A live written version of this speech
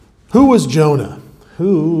Who was Jonah?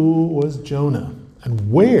 Who was Jonah?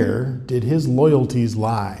 And where did his loyalties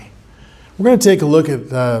lie? We're going to take a look at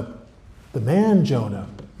the man Jonah.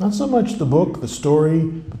 Not so much the book, the story,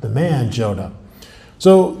 but the man Jonah.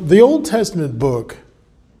 So the Old Testament book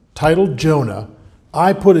titled Jonah,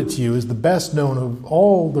 I put it to you, is the best known of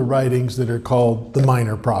all the writings that are called the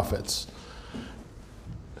minor prophets.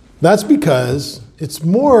 That's because it's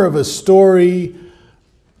more of a story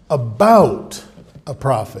about a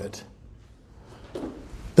prophet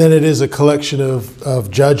than it is a collection of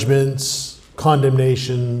judgments,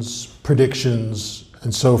 condemnations, predictions,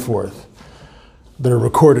 and so forth that are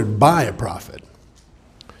recorded by a prophet.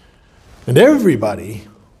 And everybody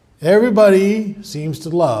seems to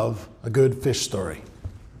love a good fish story.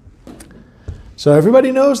 So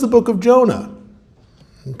everybody knows the book of Jonah.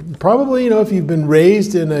 Probably, if you've been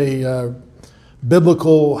raised in a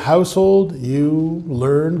biblical household, you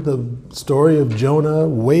learned the story of Jonah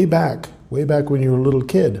way back when you were a little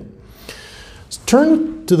kid. Let's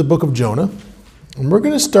turn to the book of Jonah, and we're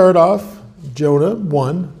going to start off Jonah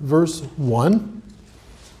 1, verse 1.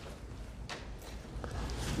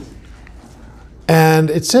 And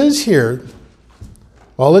it says here,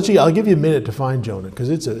 I'll give you a minute to find Jonah, because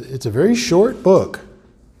it's a very short book.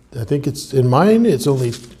 I think in mine, it's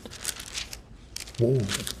only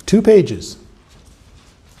 2 pages.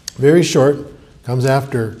 Very short. Comes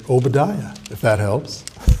after Obadiah, if that helps.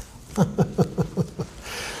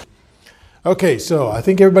 Okay, so I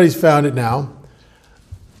think everybody's found it now.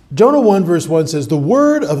 Jonah 1 verse 1 says, "The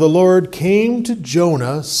word of the Lord came to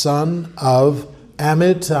Jonah, son of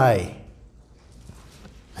Amittai."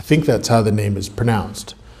 I think that's how the name is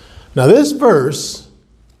pronounced. Now this verse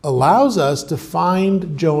allows us to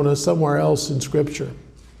find Jonah somewhere else in Scripture.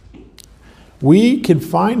 We can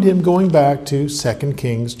find him going back to 2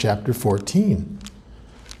 Kings chapter 14.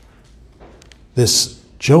 This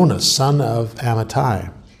Jonah, son of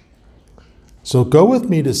Amittai. So go with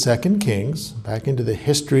me to 2 Kings, back into the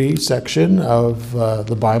history section of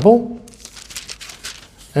the Bible.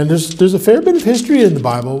 And there's a fair bit of history in the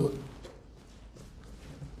Bible,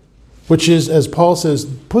 which is, as Paul says,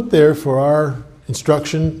 put there for our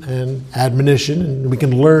instruction and admonition, and we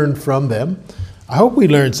can learn from them. I hope we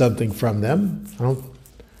learn something from them.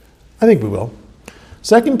 I think we will.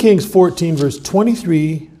 2 Kings 14, verse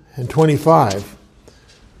 23 and 25.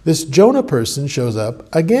 This Jonah person shows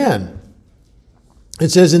up again.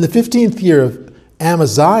 It says, "In the 15th year of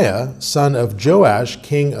Amaziah, son of Joash,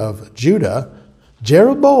 king of Judah,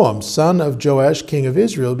 Jeroboam, son of Joash, king of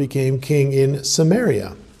Israel, became king in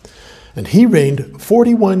Samaria. And he reigned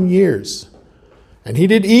 41 years. And he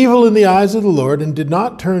did evil in the eyes of the Lord and did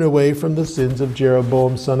not turn away from the sins of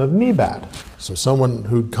Jeroboam, son of Nebat." So someone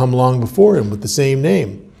who'd come along before him with the same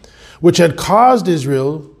name, which he had caused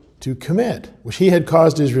Israel to commit.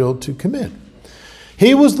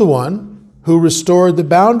 He was the one who restored the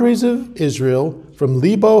boundaries of Israel from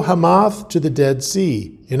Lebo Hamath to the Dead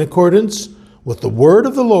Sea, in accordance with the word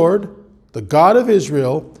of the Lord, the God of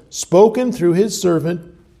Israel, spoken through his servant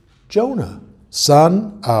Jonah,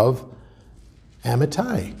 son of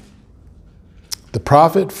Amittai, the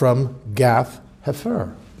prophet from Gath-Hepher.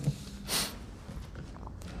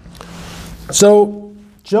 So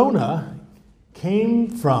Jonah came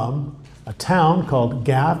from a town called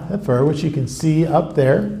Gath-Hepher, which you can see up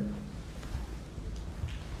there,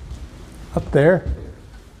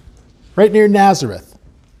 right near Nazareth.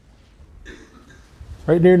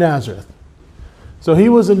 So he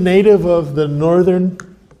was a native of the northern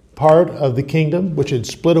part of the kingdom, which had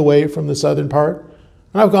split away from the southern part.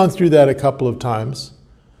 And I've gone through that a couple of times,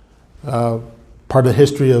 part of the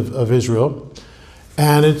history of Israel.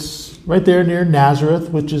 And it's right there near Nazareth,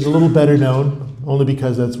 which is a little better known, only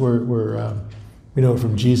because that's where we know it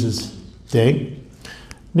from Jesus' day.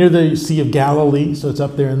 Near the Sea of Galilee, so it's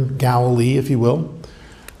up there in Galilee, if you will.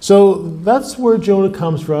 So that's where Jonah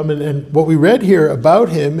comes from. And what we read here about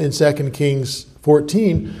him in 2 Kings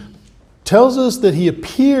 14 tells us that he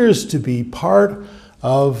appears to be part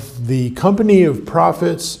of the company of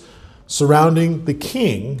prophets surrounding the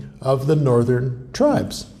king of the northern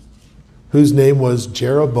tribes, whose name was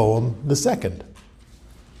Jeroboam II.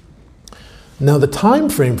 Now the time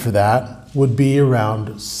frame for that would be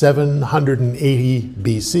around 780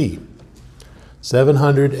 BC.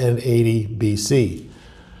 780 BC.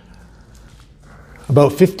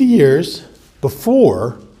 About 50 years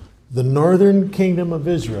before the northern kingdom of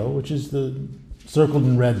Israel, which is circled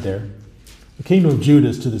in red there, the kingdom of Judah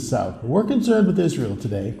is to the south. We're concerned with Israel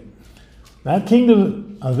today. That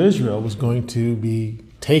kingdom of Israel was going to be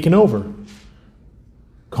taken over,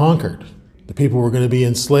 conquered. The people were going to be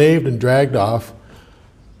enslaved and dragged off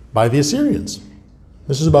by the Assyrians.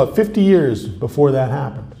 This is about 50 years before that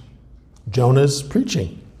happened. Jonah's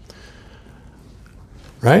preaching.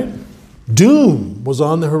 Right? Doom was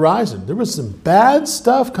on the horizon. There was some bad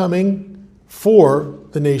stuff coming for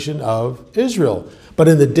the nation of Israel. But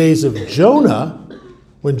in the days of Jonah,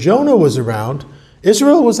 when Jonah was around,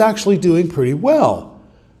 Israel was actually doing pretty well.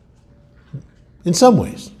 In some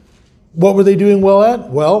ways. What were they doing well at?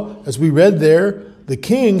 Well, as we read there, the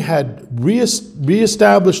king had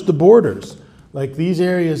reestablished the borders. Like these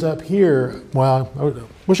areas up here, well, I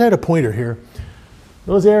wish I had a pointer here.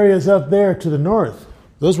 Those areas up there to the north,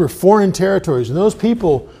 those were foreign territories. And those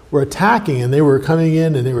people were attacking and they were coming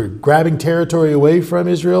in and they were grabbing territory away from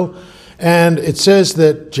Israel. And it says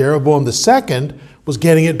that Jeroboam II was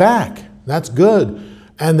getting it back. That's good.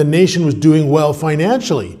 And the nation was doing well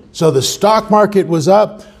financially. So the stock market was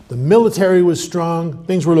up. The military was strong.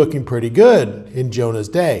 Things were looking pretty good in Jonah's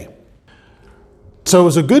day. So it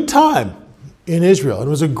was a good time in Israel. It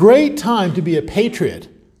was a great time to be a patriot,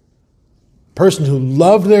 a person who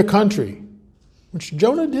loved their country, which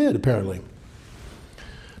Jonah did, apparently.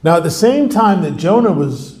 Now, at the same time that Jonah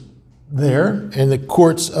was there in the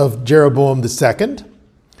courts of Jeroboam II,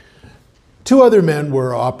 two other men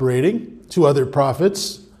were operating, two other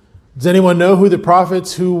prophets. Does anyone know who the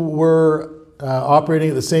prophets who were operating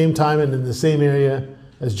at the same time and in the same area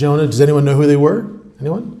as Jonah? Does anyone know who they were?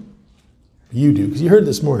 Anyone? You do, because you heard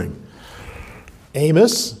this morning.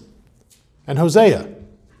 Amos and Hosea.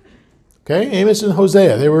 Okay, Amos and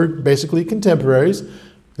Hosea. They were basically contemporaries.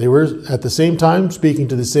 They were at the same time speaking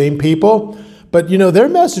to the same people. But, their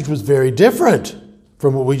message was very different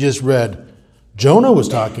from what we just read Jonah was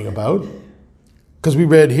talking about. Because we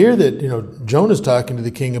read here that, Jonah's talking to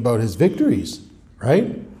the king about his victories,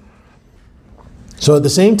 right? So at the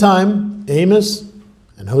same time, Amos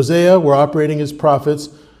and Hosea were operating as prophets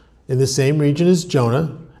in the same region as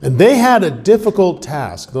Jonah. And they had a difficult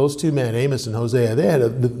task. Those two men, Amos and Hosea, they had a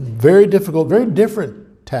very difficult, very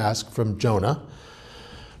different task from Jonah.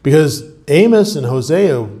 Because Amos and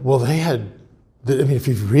Hosea, well, they had, if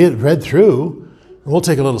you've read through, and we'll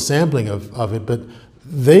take a little sampling of it, but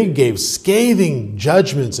they gave scathing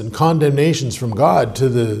judgments and condemnations from God to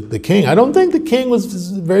the king. I don't think the king was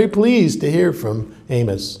very pleased to hear from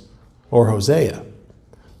Amos or Hosea.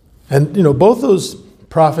 And, both those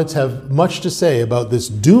prophets have much to say about this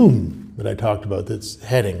doom that I talked about that's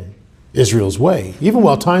heading Israel's way, even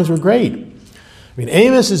while times were great.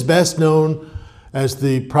 Amos is best known as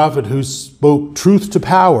the prophet who spoke truth to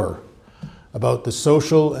power about the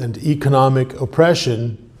social and economic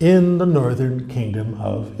oppression in the northern kingdom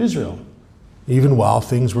of Israel, even while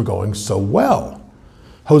things were going so well.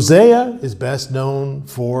 Hosea is best known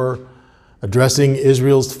for addressing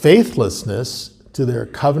Israel's faithlessness to their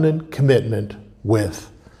covenant commitment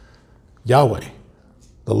with Yahweh,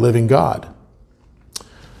 the living God.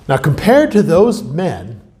 Now, compared to those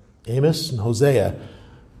men, Amos and Hosea,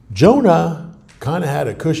 Jonah kind of had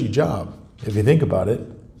a cushy job, if you think about it.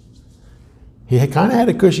 He kind of had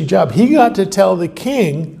a cushy job. He got to tell the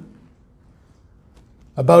king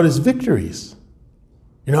about his victories.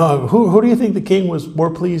 Who do you think the king was more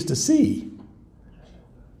pleased to see?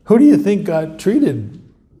 Who do you think got treated,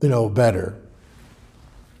 better?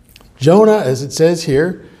 Jonah, as it says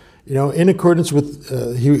here, in accordance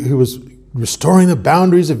with, he was restoring the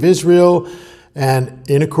boundaries of Israel and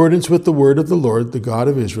in accordance with the word of the Lord, the God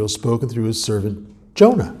of Israel, spoken through his servant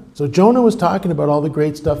Jonah. So Jonah was talking about all the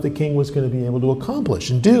great stuff the king was going to be able to accomplish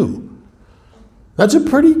and do. That's a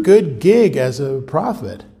pretty good gig as a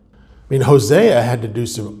prophet. Hosea had to do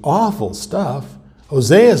some awful stuff.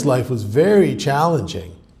 Hosea's life was very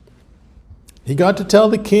challenging. He got to tell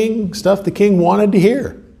the king stuff the king wanted to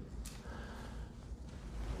hear.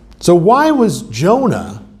 So why was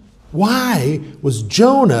Jonah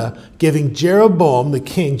giving Jeroboam, the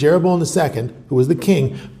king, Jeroboam II, who was the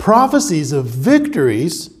king, prophecies of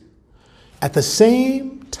victories at the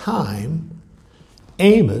same time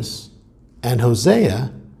Amos and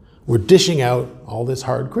Hosea were dishing out all this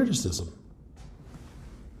hard criticism?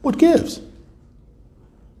 What gives?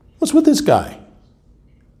 What's with this guy?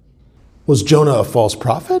 Was Jonah a false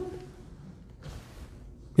prophet?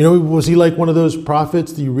 Was he like one of those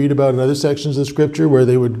prophets that you read about in other sections of Scripture where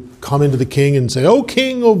they would come into the king and say, "Oh,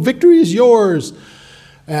 king, oh, victory is yours."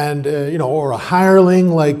 And, or a hireling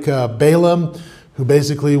like Balaam, who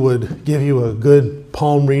basically would give you a good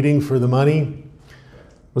palm reading for the money.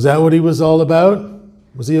 Was that what he was all about?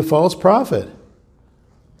 Was he a false prophet?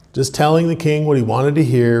 Just telling the king what he wanted to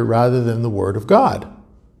hear rather than the word of God.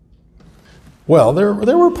 Well, there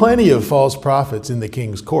were plenty of false prophets in the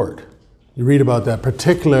king's court. You read about that,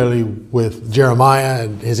 particularly with Jeremiah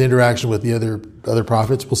and his interaction with the other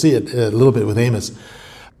prophets. We'll see it a little bit with Amos.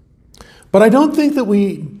 But I don't think that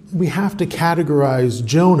we have to categorize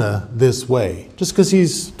Jonah this way, just because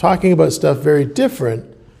he's talking about stuff very different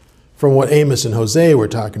from what Amos and Hosea were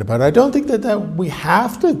talking about. I don't think that we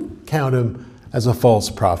have to count him as a false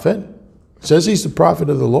prophet. It says he's the prophet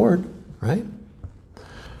of the Lord, right?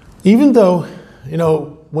 Even though,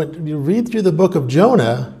 when you read through the book of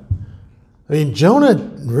Jonah, Jonah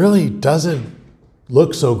really doesn't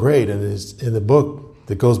look so great in the book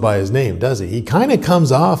that goes by his name, does he? He kind of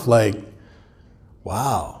comes off like,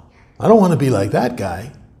 wow, I don't want to be like that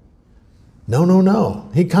guy. No.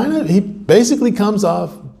 He basically comes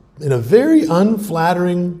off in a very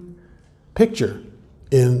unflattering picture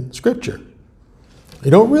in Scripture.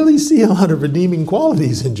 You don't really see a lot of redeeming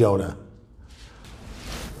qualities in Jonah.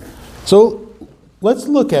 So let's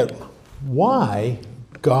look at why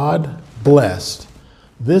God blessed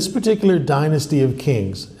this particular dynasty of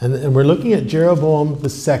kings. And we're looking at Jeroboam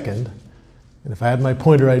II. And if I had my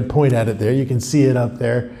pointer, I'd point at it there. You can see it up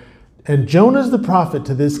there. And Jonah's the prophet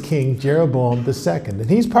to this king, Jeroboam II. And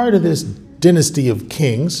he's part of this dynasty of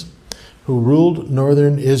kings who ruled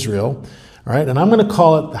northern Israel. All right, and I'm going to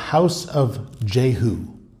call it the House of Jehu.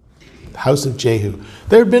 The House of Jehu.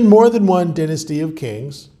 There have been more than one dynasty of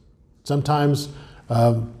kings. Sometimes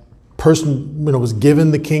a person was given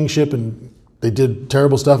the kingship and they did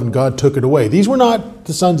terrible stuff and God took it away. These were not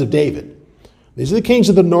the sons of David. These are the kings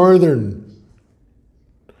of the northern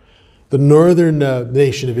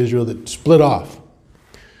nation of Israel that split off.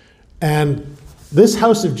 And this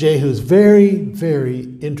House of Jehu is very, very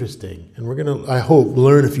interesting. And we're going to, I hope,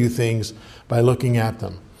 learn a few things by looking at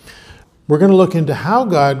them. We're going to look into how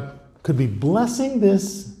God could be blessing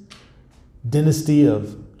this dynasty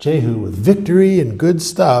of Jehu with victory and good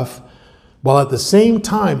stuff, while at the same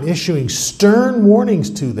time issuing stern warnings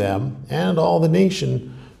to them and all the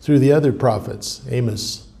nation through the other prophets,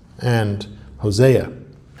 Amos and Hosea.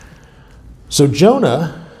 So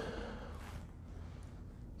Jonah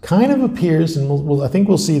kind of appears, and I think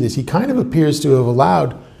we'll see this, he kind of appears to have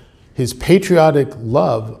allowed his patriotic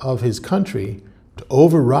love of his country to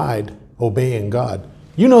override obeying God.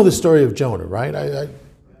 You know the story of Jonah, right?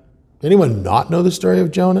 Anyone not know the story of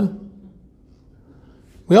Jonah?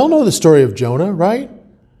 We all know the story of Jonah, right?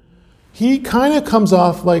 He kind of comes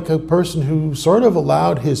off like a person who sort of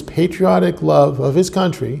allowed his patriotic love of his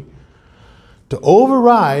country to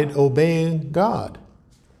override obeying God.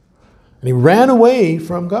 And he ran away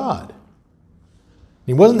from God.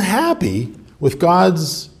 He wasn't happy with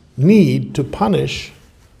God's need to punish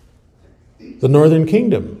the northern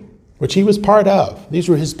kingdom, which he was part of. These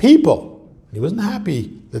were his people. He wasn't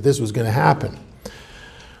happy that this was going to happen.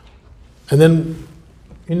 And then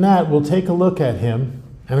in that, we'll take a look at him,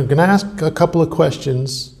 and I'm going to ask a couple of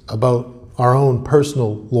questions about our own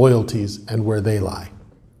personal loyalties and where they lie.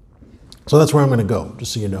 So that's where I'm going to go,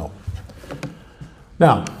 just so you know.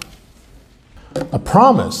 Now, a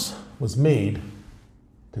promise was made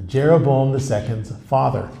to Jeroboam II's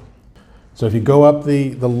father. So if you go up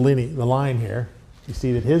the line here, you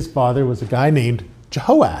see that his father was a guy named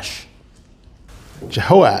Jehoash.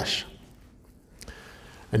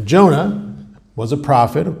 And Jonah was a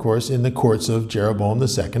prophet, of course, in the courts of Jeroboam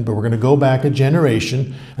II, but we're going to go back a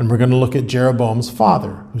generation and we're going to look at Jeroboam's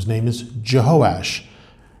father, whose name is Jehoash.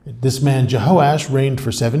 This man Jehoash reigned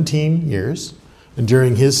for 17 years, and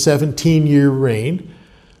during his 17-year reign,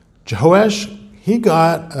 Jehoash, he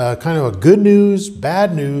got kind of a good news,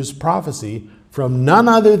 bad news prophecy from none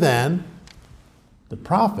other than the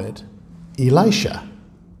prophet Elisha.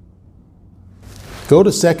 Go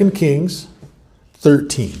to 2 Kings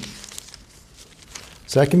 13.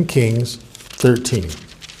 2 Kings 13.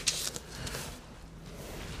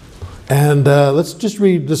 And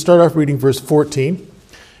let's start off reading verse 14.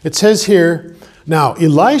 It says here, "Now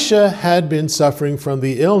Elisha had been suffering from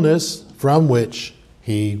the illness from which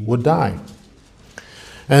he would die.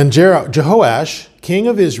 And Jehoash, king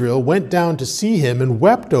of Israel, went down to see him and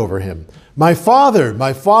wept over him. 'My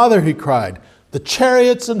father,' he cried, 'the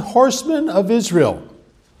chariots and horsemen of Israel.'"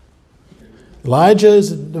 Elijah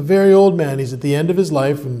is a very old man. He's at the end of his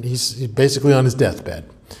life, and he's basically on his deathbed.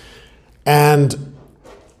 And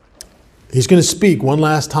he's going to speak one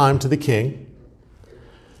last time to the king.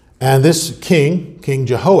 And this king, King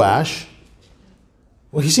Jehoash,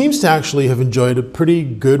 well, he seems to actually have enjoyed a pretty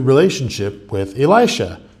good relationship with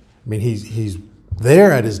Elisha. I mean, he's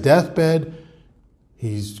there at his deathbed.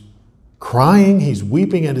 He's crying. He's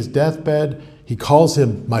weeping at his deathbed. He calls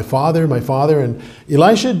him my father, my father. And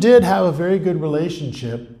Elisha did have a very good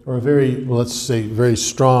relationship, or a very, well, let's say, very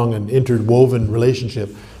strong and interwoven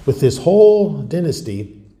relationship with this whole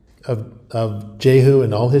dynasty of Jehu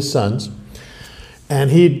and all his sons. And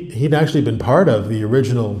he'd actually been part of the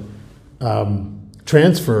original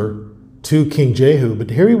transfer to King Jehu.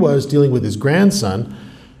 But here he was dealing with his grandson,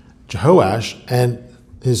 Jehoash, and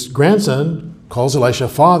his grandson calls Elisha,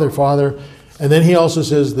 Father, Father. And then he also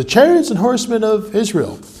says, the chariots and horsemen of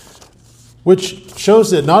Israel, which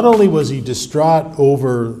shows that not only was he distraught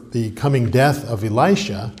over the coming death of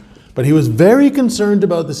Elisha, but he was very concerned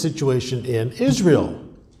about the situation in Israel.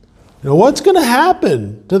 What's going to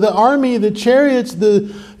happen to the army, the chariots,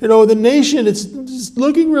 the nation? It's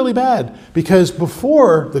looking really bad. Because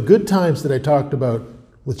before the good times that I talked about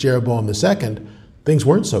with Jeroboam II, things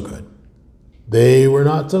weren't so good. They were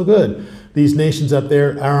not so good. These nations up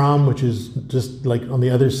there, Aram, which is just like on the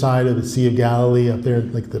other side of the Sea of Galilee, up there,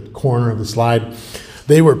 like the corner of the slide,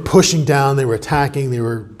 they were pushing down, they were attacking, they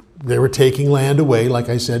were taking land away, like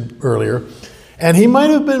I said earlier. And he might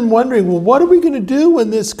have been wondering, well, what are we going to do when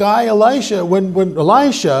this guy Elisha, when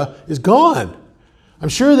Elisha is gone? I'm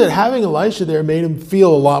sure that having Elisha there made him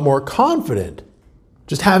feel a lot more confident.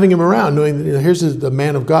 Just having him around, knowing that here's the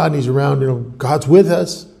man of God and he's around, God's with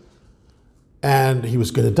us. And he was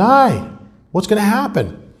going to die. What's going to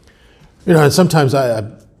happen? And sometimes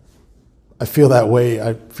I feel that way.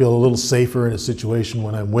 I feel a little safer in a situation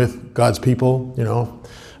when I'm with God's people,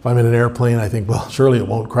 If I'm in an airplane, I think, well, surely it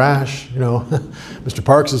won't crash. Mr.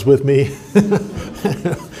 Parks is with me.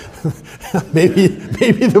 maybe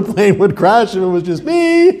the plane would crash if it was just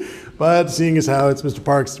me. But seeing as how it's Mr.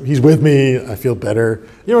 Parks, he's with me, I feel better.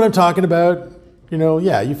 You know what I'm talking about?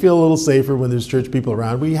 You feel a little safer when there's church people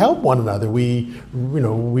around. We help one another. We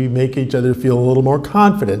make each other feel a little more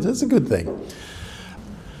confident. That's a good thing.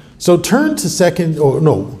 So turn to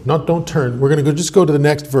don't turn. We're going to just go to the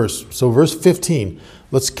next verse. So verse 15.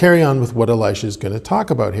 Let's carry on with what Elisha is going to talk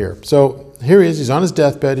about here. So here he is. He's on his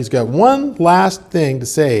deathbed. He's got one last thing to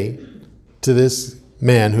say to this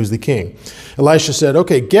man who's the king. Elisha said,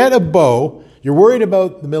 okay, get a bow. You're worried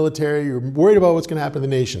about the military. You're worried about what's going to happen to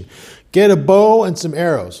the nation. Get a bow and some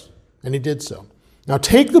arrows. And he did so. Now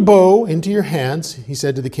take the bow into your hands, he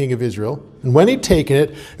said to the king of Israel. And when he'd taken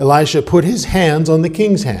it, Elisha put his hands on the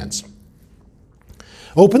king's hands.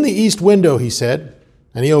 Open the east window, he said,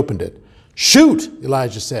 and he opened it. Shoot,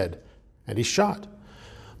 Elijah said, and he shot.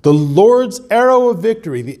 The Lord's arrow of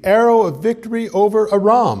victory, the arrow of victory over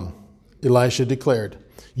Aram, Elisha declared.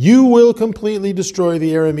 You will completely destroy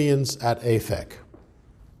the Arameans at Aphek.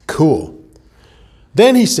 Cool.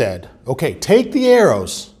 Then he said, okay, take the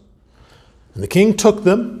arrows. And the king took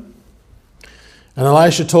them. And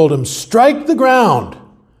Elisha told him, strike the ground.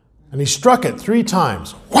 And he struck it 3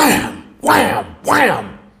 times. Wham, wham,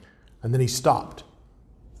 wham. And then he stopped.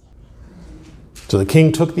 So the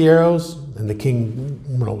king took the arrows, and the king,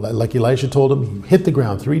 like Elisha told him, he hit the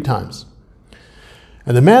ground 3 times.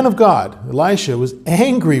 And the man of God, Elisha, was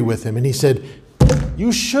angry with him, and he said,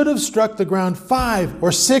 you should have struck the ground 5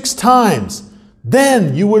 or 6 times.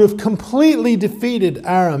 Then you would have completely defeated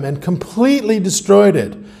Aram and completely destroyed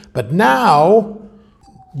it. But now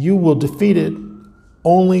you will defeat it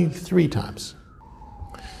only 3 times.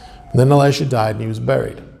 And then Elisha died and he was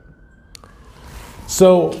buried.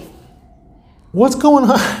 So what's going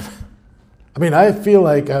on? I mean, I feel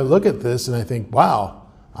like I look at this and I think, wow,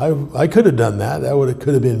 I could have done that. That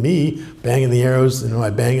could have been me banging the arrows. I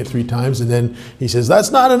bang it 3 times, and then he says, that's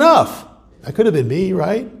not enough. That could have been me,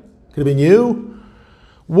 right? Could have been you.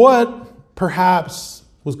 What perhaps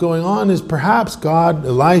was going on is perhaps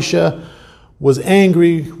Elisha was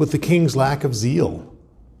angry with the king's lack of zeal.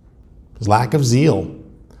 His lack of zeal.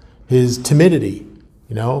 His timidity,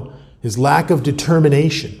 his lack of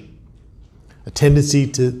determination. A tendency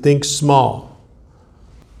to think small.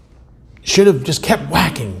 Should have just kept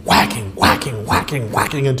whacking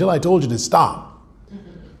until I told you to stop.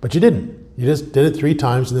 But you didn't. You just did it 3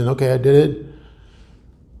 times and then, okay, I did it.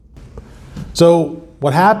 So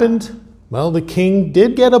what happened? Well, the king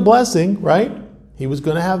did get a blessing, right? He was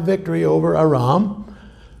going to have victory over Aram,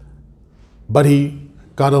 but he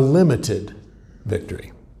got a limited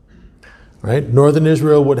victory, right? Northern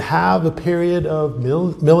Israel would have a period of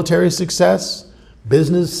military success,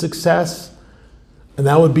 business success, and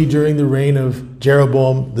that would be during the reign of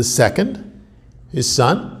Jeroboam II, his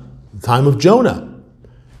son, the time of Jonah.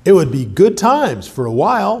 It would be good times for a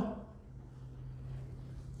while,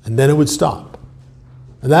 and then it would stop.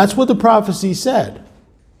 And that's what the prophecy said.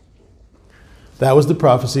 That was the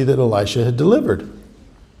prophecy that Elisha had delivered.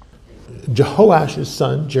 Jehoash's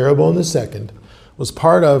son, Jeroboam II, was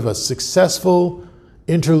part of a successful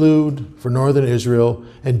interlude for northern Israel,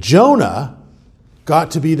 and Jonah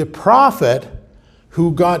got to be the prophet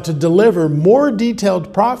who got to deliver more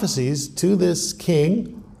detailed prophecies to this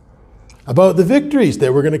king about the victories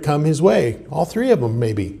that were going to come his way. All three of them,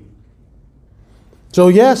 maybe. So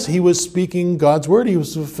yes, he was speaking God's word. He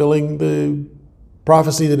was fulfilling the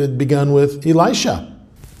prophecy that had begun with Elisha.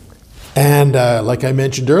 And like I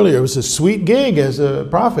mentioned earlier, it was a sweet gig as a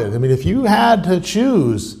prophet. I mean, if you had to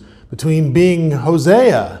choose between being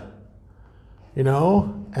Hosea,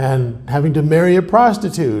 and having to marry a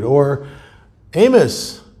prostitute, or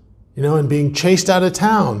Amos, and being chased out of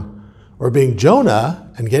town, or being Jonah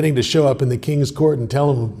and getting to show up in the king's court and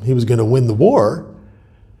tell him he was going to win the war,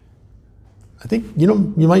 I think, you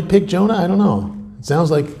might pick Jonah. I don't know. It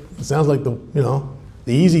sounds like the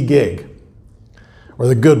easy gig, or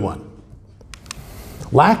the good one.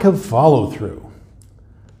 Lack of follow-through.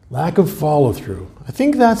 Lack of follow-through. I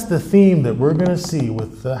think that's the theme that we're going to see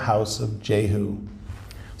with the house of Jehu.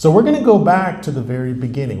 So we're going to go back to the very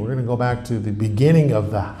beginning. We're going to go back to the beginning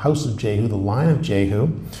of the house of Jehu, the line of Jehu.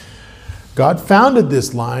 God founded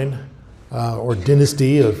this line or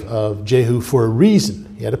dynasty of Jehu for a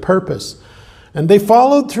reason. He had a purpose. And they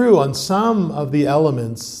followed through on some of the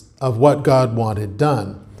elements of what God wanted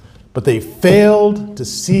done. But they failed to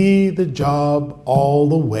see the job all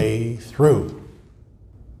the way through.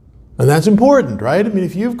 And that's important, right? I mean,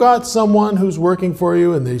 if you've got someone who's working for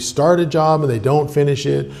you and they start a job and they don't finish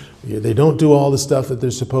it, they don't do all the stuff that they're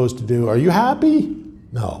supposed to do, are you happy?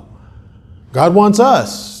 No. God wants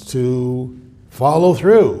us to follow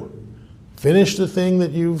through. Finish the thing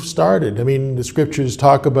that you've started. I mean, the scriptures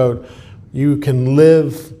talk about you can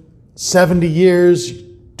live 70 years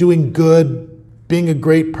doing good, being a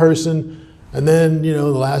great person, and then, the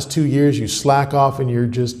last 2 years you slack off and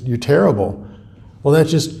you're terrible. Well, that's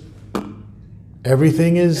just,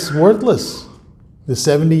 everything is worthless. The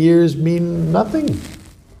 70 years mean nothing.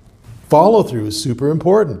 Follow through is super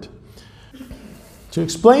important. To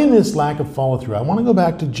explain this lack of follow through, I want to go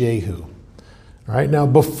back to Jehu. All right, now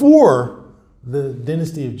before the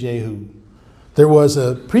dynasty of Jehu, there was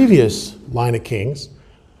a previous line of kings,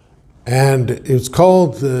 and it was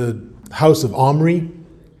called the house of Omri.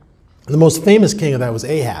 The most famous king of that was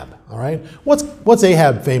Ahab. All right, what's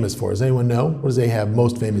Ahab famous for? Does anyone know? What is Ahab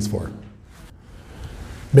most famous for?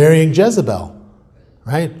 Marrying Jezebel,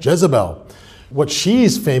 right? Jezebel. What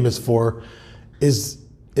she's famous for is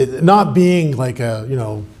not being like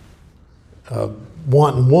a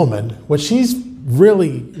wanton woman. What's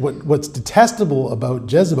detestable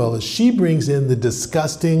about Jezebel is she brings in the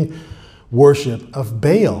disgusting worship of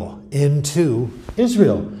Baal into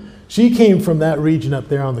Israel. She came from that region up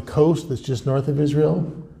there on the coast that's just north of Israel,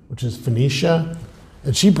 which is Phoenicia.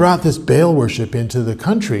 And she brought this Baal worship into the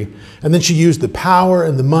country. And then she used the power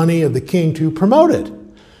and the money of the king to promote it.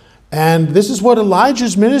 And this is what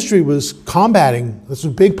Elijah's ministry was combating. This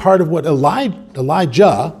was a big part of what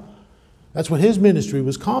Elijah, that's what his ministry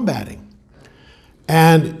was combating.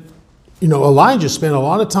 And, Elijah spent a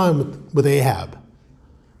lot of time with Ahab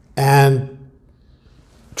and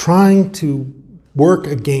trying to work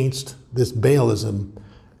against this Baalism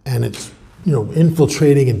and its,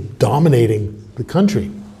 infiltrating and dominating the country.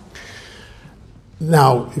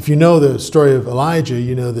 Now, if you know the story of Elijah,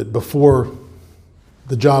 you know that before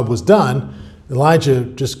the job was done, Elijah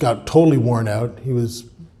just got totally worn out. He was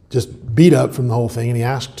just beat up from the whole thing, and he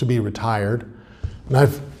asked to be retired. And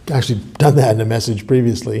I've actually done that in a message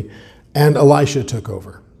previously. And Elisha took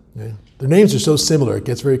over. Okay? Their names are so similar, it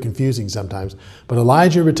gets very confusing sometimes. But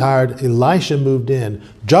Elijah retired, Elisha moved in.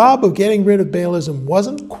 Job of getting rid of Baalism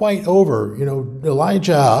wasn't quite over.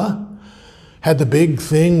 Elijah had the big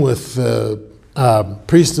thing with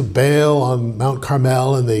priests of Baal on Mount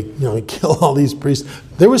Carmel, and they kill all these priests.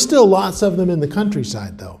 There were still lots of them in the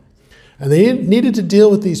countryside, though. And they needed to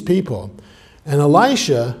deal with these people. And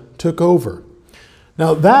Elisha took over.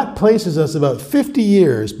 Now, that places us about 50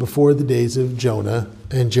 years before the days of Jonah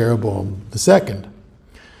and Jeroboam II.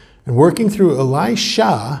 And working through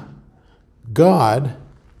Elisha, God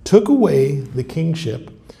took away the kingship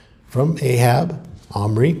from Ahab,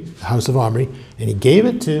 Omri, the house of Omri, and he gave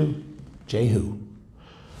it to Jehu.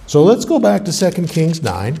 So let's go back to 2 Kings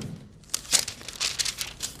 9.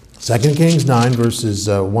 2 Kings 9, verses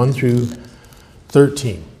 1 through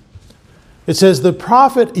 13. It says, "The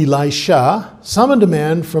prophet Elisha summoned a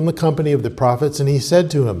man from the company of the prophets, and he said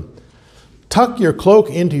to him, 'Tuck your cloak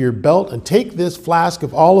into your belt and take this flask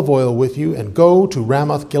of olive oil with you and go to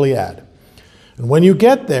Ramoth Gilead. And when you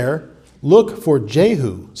get there, look for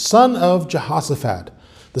Jehu, son of Jehoshaphat,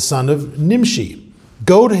 the son of Nimshi.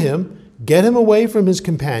 Go to him, get him away from his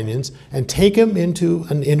companions, and take him into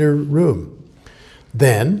an inner room.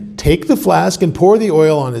 Then take the flask and pour the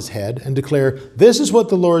oil on his head and declare, "This is what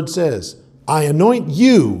the Lord says. I anoint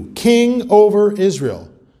you king over Israel.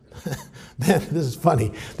 Then, this is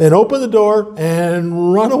funny. Then open the door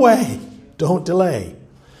and run away. Don't delay.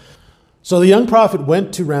 So the young prophet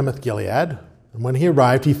went to Ramoth-Gilead, and when he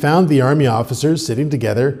arrived, he found the army officers sitting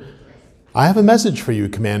together. I have a message for you,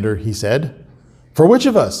 commander, he said. For which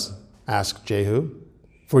of us? Asked Jehu.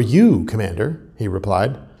 For you, commander, he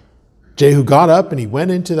replied. Jehu got up and he went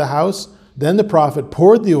into the house. Then the prophet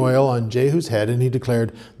poured the oil on Jehu's head, and he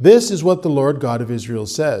declared, This is what the Lord God of Israel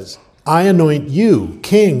says. I anoint you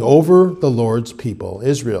king over the Lord's people,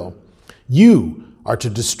 Israel. You are to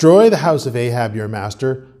destroy the house of Ahab, your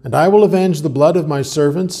master, and I will avenge the blood of my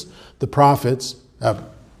servants, the prophets.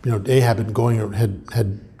 Ahab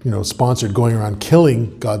had sponsored going around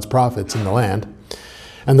killing God's prophets in the land,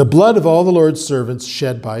 and the blood of all the Lord's servants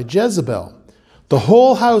shed by Jezebel. The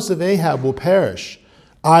whole house of Ahab will perish.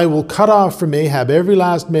 I will cut off from Ahab every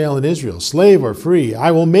last male in Israel, slave or free.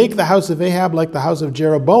 I will make the house of Ahab like the house of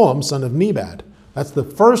Jeroboam, son of Nebat. That's the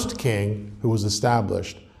first king who was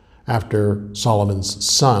established after Solomon's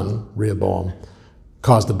son, Rehoboam,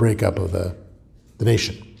 caused the breakup of the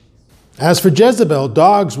nation. As for Jezebel,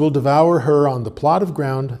 dogs will devour her on the plot of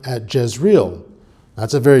ground at Jezreel.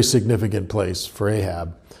 That's a very significant place for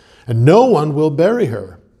Ahab. And no one will bury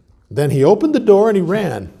her. Then he opened the door and he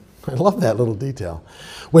ran. I love that little detail.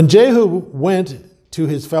 When Jehu went to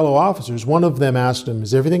his fellow officers, one of them asked him,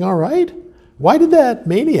 Is everything all right? Why did that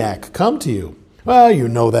maniac come to you? Well, you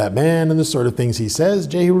know that man and the sort of things he says,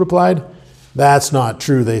 Jehu replied. That's not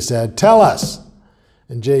true, they said. Tell us.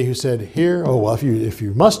 And Jehu said, if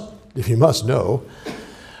you must know,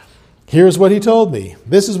 here's what he told me.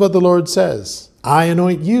 This is what the Lord says. I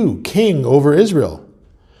anoint you king over Israel.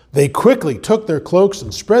 They quickly took their cloaks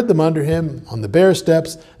and spread them under him on the bare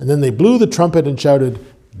steps, and then they blew the trumpet and shouted,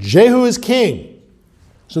 Jehu is king.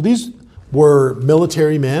 So these were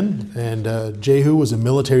military men, and Jehu was a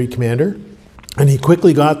military commander, and he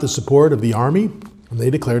quickly got the support of the army, and they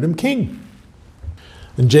declared him king.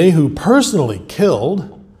 And Jehu personally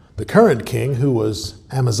killed the current king, who was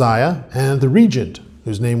Amaziah, and the regent,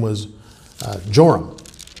 whose name was Joram.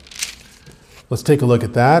 Let's take a look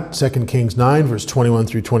at that. 2 Kings 9, verse 21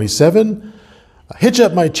 through 27. Hitch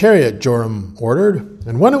up my chariot, Joram ordered.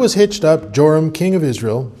 And when it was hitched up, Joram, king of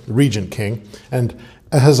Israel, the regent king, and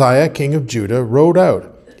Ahaziah, king of Judah, rode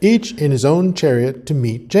out, each in his own chariot, to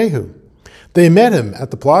meet Jehu. They met him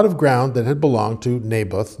at the plot of ground that had belonged to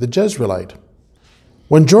Naboth the Jezreelite.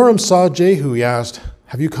 When Joram saw Jehu, he asked,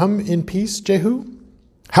 Have you come in peace, Jehu?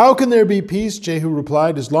 How can there be peace, Jehu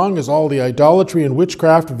replied, as long as all the idolatry and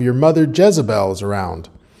witchcraft of your mother Jezebel is around?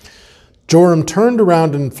 Joram turned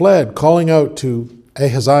around and fled, calling out to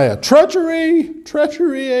Ahaziah, Treachery!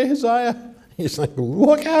 Treachery, Ahaziah! He's like,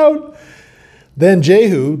 look out! Then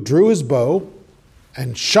Jehu drew his bow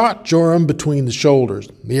and shot Joram between the shoulders.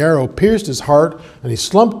 The arrow pierced his heart, and he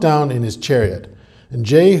slumped down in his chariot. And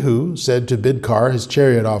Jehu said to Bidkar, his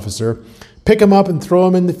chariot officer, Pick him up and throw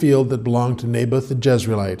him in the field that belonged to Naboth the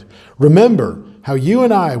Jezreelite. Remember how you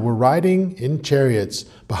and I were riding in chariots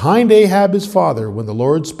behind Ahab his father when the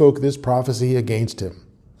Lord spoke this prophecy against him.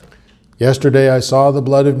 Yesterday I saw the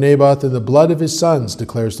blood of Naboth and the blood of his sons,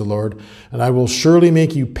 declares the Lord, and I will surely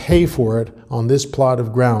make you pay for it on this plot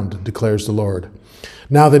of ground, declares the Lord.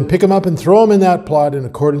 Now then, pick him up and throw him in that plot in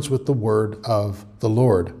accordance with the word of the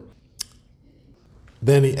Lord.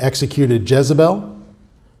 Then he executed Jezebel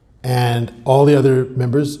and all the other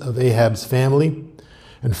members of Ahab's family.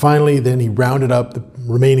 And finally, then he rounded up the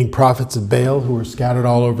remaining prophets of Baal who were scattered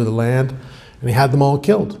all over the land, and he had them all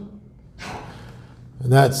killed.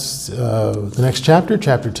 And that's the next chapter,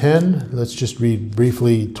 chapter 10. Let's just read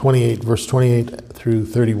briefly verse 28 through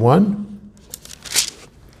 31.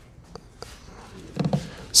 It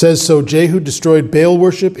says, So Jehu destroyed Baal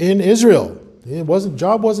worship in Israel.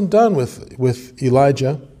 Job wasn't done with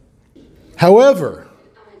Elijah. However,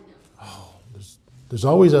 there's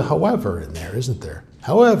always a however in there, isn't there?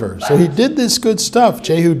 However, so he did this good stuff.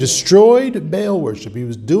 Jehu destroyed Baal worship. He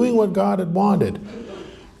was doing what God had wanted.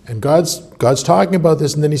 And God's talking about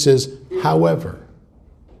this, and then he says, however.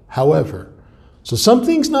 So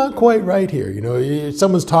something's not quite right here. You know,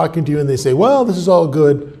 someone's talking to you and they say, well, this is all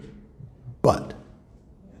good, but.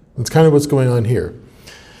 That's kind of what's going on here.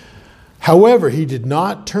 However, he did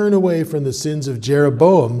not turn away from the sins of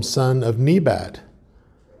Jeroboam, son of Nebat,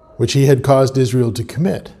 which he had caused Israel to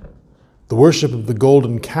commit, the worship of the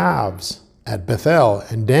golden calves at Bethel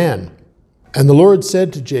and Dan. And the Lord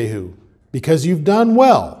said to Jehu, Because you've done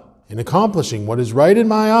well in accomplishing what is right in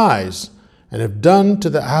my eyes, and have done to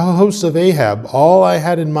the house of Ahab all I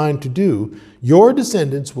had in mind to do, your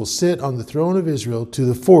descendants will sit on the throne of Israel to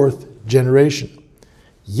the 4th generation.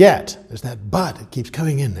 Yet, there's that but, it keeps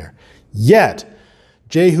coming in there. Yet,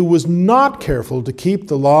 Jehu was not careful to keep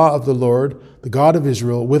the law of the Lord, the God of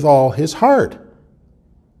Israel, with all his heart.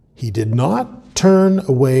 He did not turn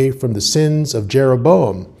away from the sins of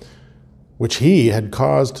Jeroboam, which he had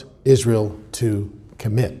caused Israel to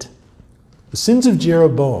commit. The sins of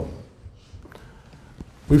Jeroboam.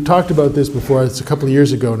 We've talked about this before. It's a couple of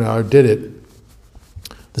years ago now. I did it.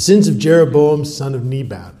 The sins of Jeroboam, son of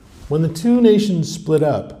Nebat. When the two nations split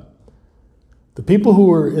up, the people who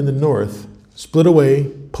were in the north split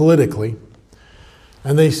away politically,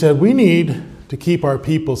 and they said, we need to keep our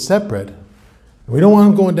people separate. We don't want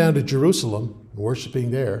them going down to Jerusalem and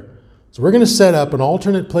worshiping there. So we're going to set up an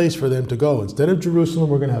alternate place for them to go. Instead of Jerusalem,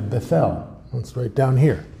 we're going to have Bethel. That's right down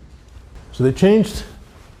here. So they changed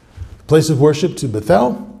the place of worship to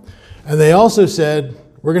Bethel, and they also said,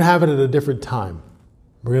 we're going to have it at a different time.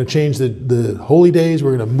 We're going to change the holy days.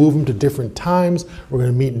 We're going to move them to different times. We're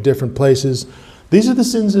going to meet in different places. These are the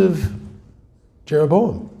sins of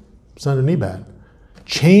Jeroboam, son of Nebat.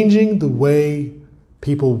 Changing the way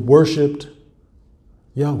people worshipped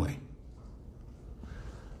Yahweh.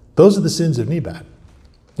 Those are the sins of Nebat.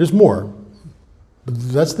 There's more, but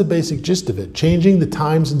that's the basic gist of it. Changing the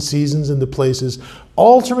times and seasons and the places,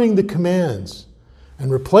 altering the commands,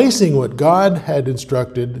 and replacing what God had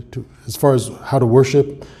instructed to, as far as how to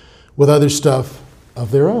worship, with other stuff of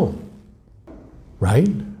their own. Right?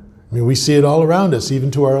 I mean, we see it all around us, even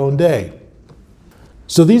to our own day.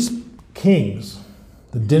 So these kings,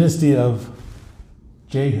 the dynasty of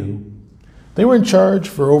Jehu, they were in charge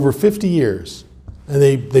for over 50 years. And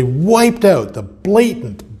they wiped out the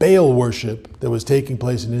blatant Baal worship that was taking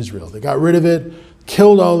place in Israel. They got rid of it,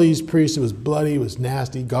 killed all these priests. It was bloody, it was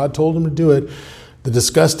nasty. God told them to do it. The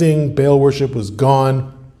disgusting Baal worship was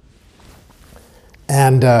gone.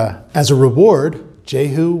 And as a reward,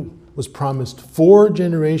 Jehu was promised 4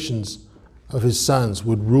 generations of his sons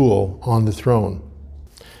would rule on the throne.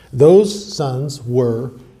 Those sons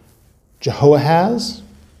were Jehoahaz,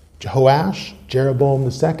 Jehoash, Jeroboam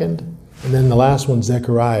II, and then the last one,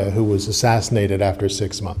 Zechariah, who was assassinated after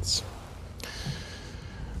 6 months.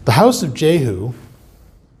 The house of Jehu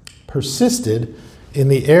persisted in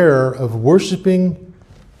the error of worshiping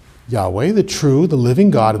Yahweh, the true, the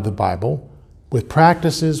living God of the Bible, with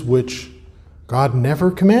practices which God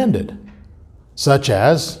never commanded, such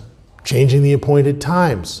as changing the appointed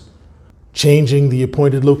times, changing the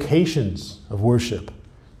appointed locations of worship,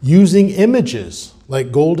 using images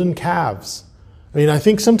like golden calves. I mean, I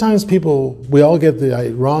think sometimes we all get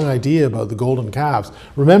the wrong idea about the golden calves.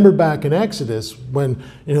 Remember back in Exodus when,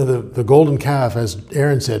 the golden calf, as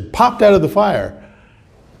Aaron said, popped out of the fire.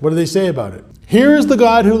 What do they say about it? Here is the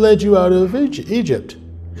God who led you out of Egypt.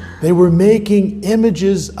 They were making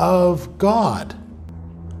images of God.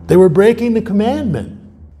 They were breaking the commandment.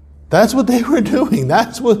 That's what they were doing.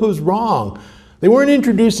 That's what was wrong. They weren't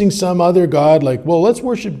introducing some other God like, well, let's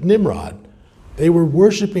worship Nimrod. They were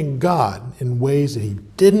worshiping God in ways that he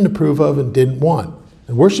didn't approve of and didn't want.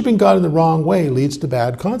 And worshiping God in the wrong way leads to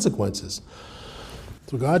bad consequences.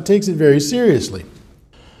 So God takes it very seriously.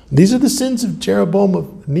 These are the sins of Jeroboam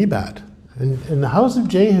of Nebat. And the house of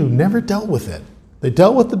Jehu never dealt with it. They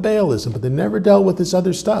dealt with the Baalism, but they never dealt with this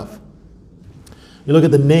other stuff. You look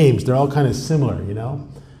at the names, they're all kind of similar,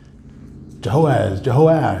 Jehoaz,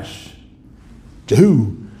 Jehoash,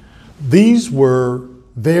 Jehu. These were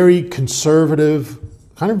very conservative,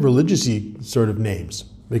 kind of religious-y sort of names,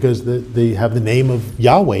 because they have the name of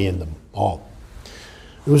Yahweh in them all.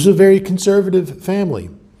 It was a very conservative family.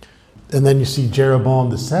 And then you see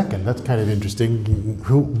Jeroboam II. That's kind of interesting.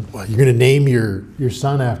 Who you're going to name your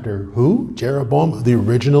son after who? Jeroboam, the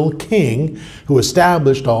original king who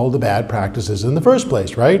established all the bad practices in the first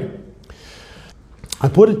place, right? I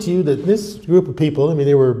put it to you that this group of people,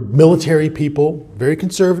 they were military people, very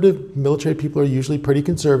conservative. Military people are usually pretty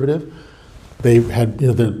conservative. They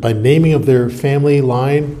had, by naming of their family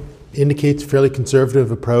line indicates a fairly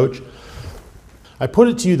conservative approach. I put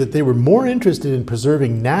it to you that they were more interested in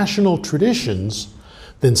preserving national traditions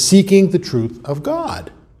than seeking the truth of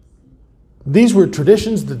God. These were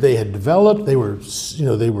traditions that they had developed. They were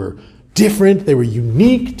different. They were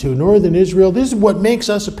unique to Northern Israel. This is what makes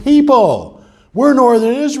us a people. We're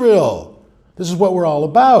Northern Israel. This is what we're all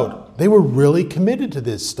about. They were really committed to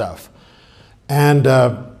this stuff. And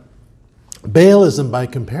Baalism, by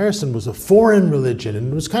comparison, was a foreign religion.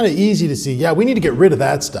 And it was kind of easy to see, we need to get rid of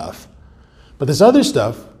that stuff. But this other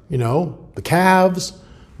stuff, the calves,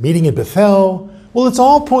 meeting in Bethel, well, it's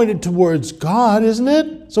all pointed towards God, isn't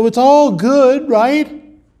it? So it's all good, right?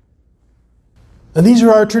 And these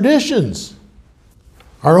are our traditions.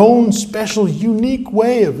 Our own special, unique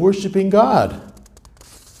way of worshiping God.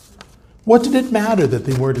 What did it matter that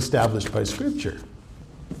they weren't established by Scripture?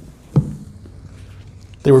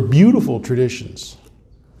 They were beautiful traditions,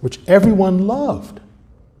 which everyone loved.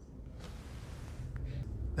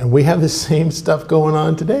 And we have the same stuff going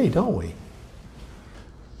on today, don't we?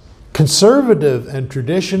 Conservative and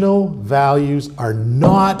traditional values are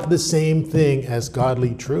not the same thing as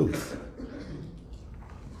godly truth.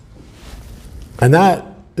 And that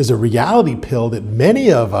is a reality pill that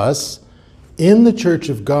many of us in the Church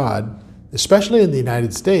of God, especially in the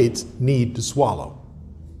United States, need to swallow.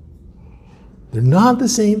 They're not the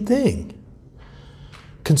same thing.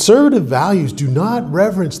 Conservative values do not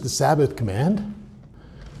reverence the Sabbath command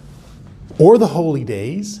or the holy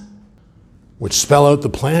days, which spell out the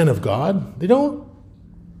plan of God. They don't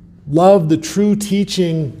love the true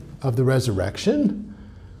teaching of the resurrection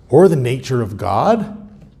or the nature of God.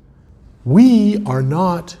 We are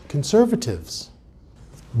not conservatives.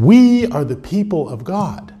 We are the people of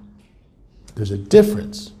God. There's a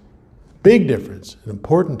difference, big difference, an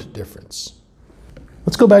important difference.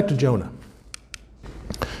 Let's go back to Jonah.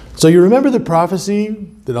 So you remember the prophecy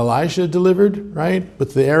that Elisha delivered, right?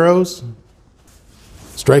 With the arrows,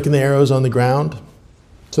 striking the arrows on the ground.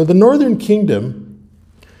 So the northern kingdom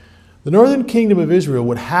of Israel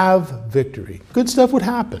would have victory. Good stuff would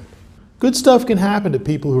happen. Good stuff can happen to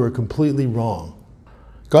people who are completely wrong.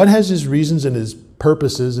 God has his reasons and his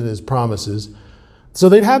purposes and his promises. So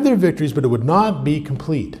they'd have their victories, but it would not be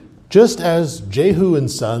complete. Just as Jehu and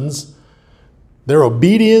sons, their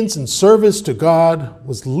obedience and service to God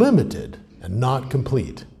was limited and not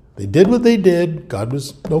complete. They did what they did. God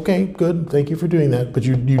was, okay, good, thank you for doing that. But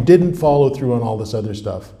you didn't follow through on all this other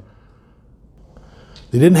stuff.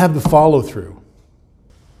 They didn't have the follow through.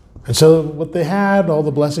 And so what they had, all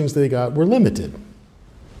the blessings they got, were limited,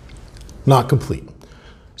 not complete.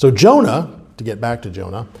 So Jonah, to get back to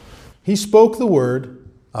Jonah, he spoke the word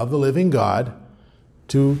of the living God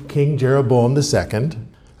to King Jeroboam II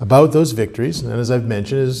about those victories. And as I've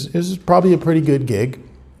mentioned, is probably a pretty good gig.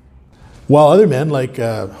 While other men like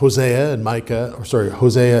Hosea and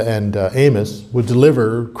Amos would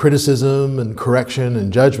deliver criticism and correction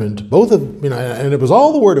and judgment, and it was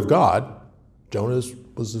all the word of God. Jonah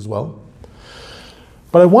was as well.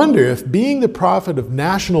 But I wonder if being the prophet of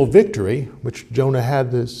national victory, which Jonah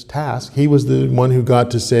had this task, he was the one who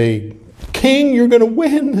got to say, King, you're going to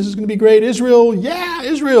win. This is going to be great. Israel, yeah,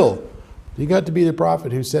 Israel. He got to be the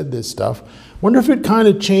prophet who said this stuff. Wonder if it kind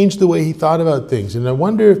of changed the way he thought about things. And I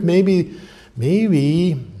wonder if maybe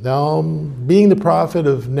being the prophet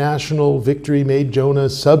of national victory made Jonah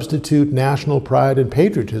substitute national pride and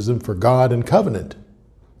patriotism for God and covenant.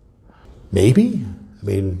 Maybe. I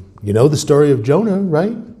mean, you know the story of Jonah,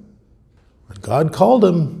 right? When God called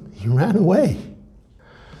him, he ran away.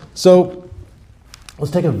 So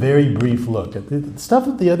let's take a very brief look at the stuff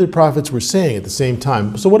that the other prophets were saying at the same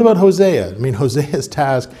time. So what about Hosea? I mean, Hosea's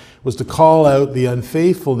task was to call out the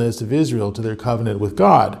unfaithfulness of Israel to their covenant with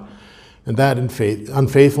God. And that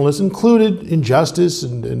unfaithfulness included injustice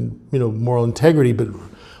and moral integrity. But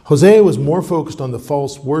Hosea was more focused on the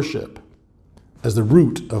false worship as the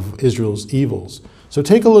root of Israel's evils. So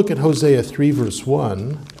take a look at Hosea 3 verse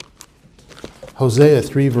 1. Hosea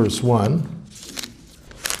 3 verse 1.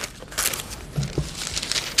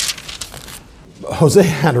 Hosea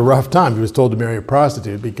had a rough time. He was told to marry a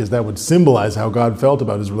prostitute because that would symbolize how God felt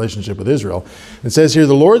about his relationship with Israel. It says here,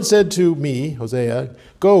 the Lord said to me, Hosea,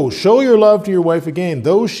 go, show your love to your wife again,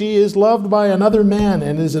 though she is loved by another man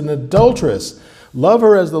and is an adulteress. Love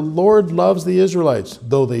her as the Lord loves the Israelites,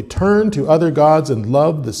 though they turn to other gods and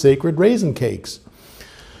love the sacred raisin cakes.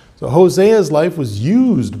 So Hosea's life was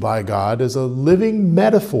used by God as a living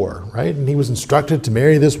metaphor, right? And he was instructed to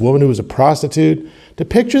marry this woman who was a prostitute to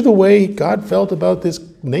picture the way God felt about this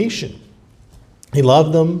nation. He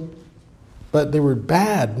loved them, but they were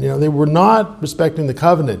bad. They were not respecting the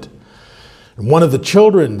covenant. And one of the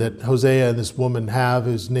children that Hosea and this woman have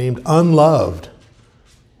is named Unloved.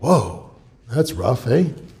 Whoa, that's rough, eh?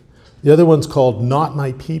 The other one's called Not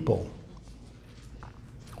My People.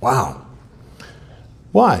 Wow.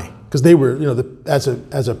 Why? Because they were, as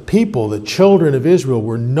a people, the children of Israel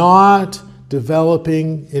were not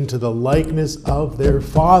developing into the likeness of their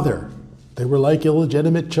father. They were like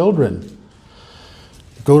illegitimate children.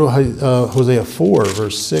 Go to Hosea 4,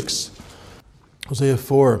 verse 6. Hosea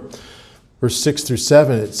 4, verse 6 through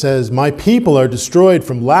 7. It says, my people are destroyed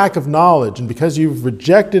from lack of knowledge, and because you've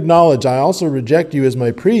rejected knowledge, I also reject you as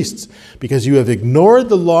my priests. Because you have ignored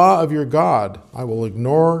the law of your God, I will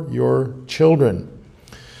ignore your children.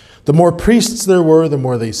 The more priests there were, the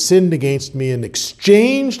more they sinned against me and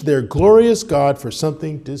exchanged their glorious God for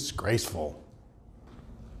something disgraceful.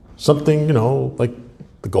 Something, like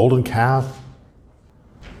the golden calf.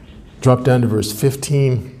 Drop down to verse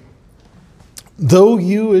 15. Though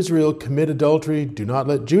you, Israel, commit adultery, do not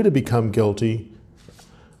let Judah become guilty.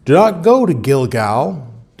 Do not go to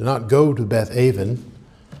Gilgal. Do not go to Beth-aven.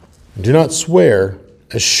 And do not swear,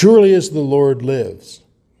 as surely as the Lord lives.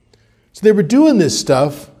 So they were doing this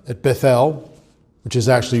stuff at Bethel, which is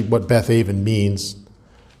actually what Beth-aven means.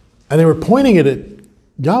 And they were pointing it at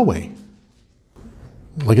Yahweh.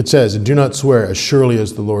 Like it says, and do not swear, as surely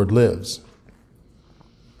as the Lord lives.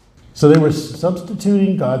 So they were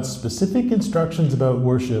substituting God's specific instructions about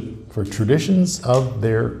worship for traditions of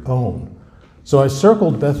their own. So I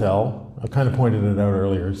circled Bethel. I kind of pointed it out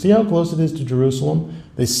earlier. See how close it is to Jerusalem?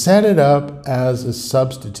 They set it up as a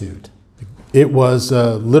substitute. It was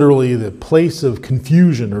literally the place of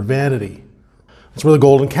confusion or vanity. That's where the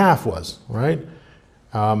golden calf was, right?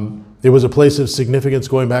 It was a place of significance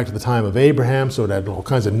going back to the time of Abraham, so it had all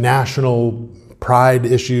kinds of national pride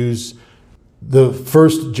issues. The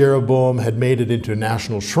first Jeroboam had made it into a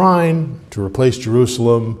national shrine to replace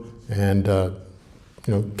Jerusalem and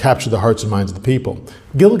capture the hearts and minds of the people.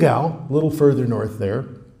 Gilgal, a little further north there,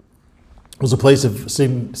 was a place of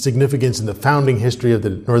significance in the founding history of the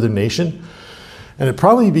northern nation. And it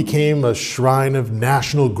probably became a shrine of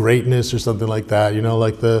national greatness or something like that,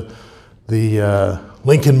 like the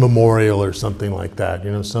Lincoln Memorial or something like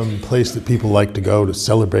that, some place that people like to go to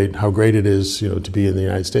celebrate how great it is, to be in the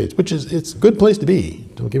United States, which it's a good place to be.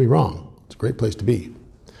 Don't get me wrong. It's a great place to be.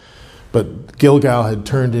 But Gilgal had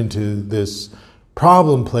turned into this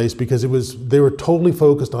problem place because they were totally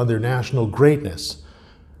focused on their national greatness.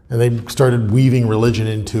 And they started weaving religion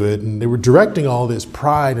into it, and they were directing all this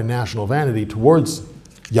pride and national vanity towards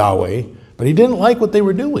Yahweh, but he didn't like what they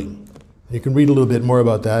were doing. You can read a little bit more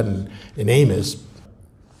about that in Amos.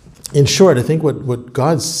 In short, I think what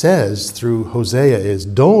God says through Hosea is,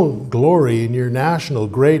 don't glory in your national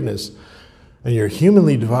greatness and your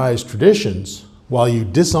humanly devised traditions while you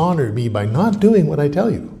dishonor me by not doing what I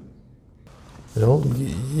tell you.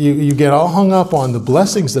 You get all hung up on the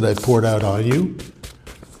blessings that I've poured out on you,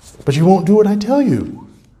 but you won't do what I tell you.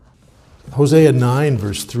 Hosea 9,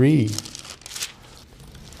 verse 3.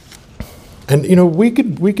 And we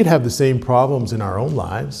could have the same problems in our own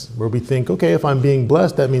lives where we think, okay, if I'm being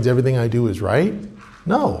blessed, that means everything I do is right.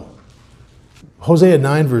 No. Hosea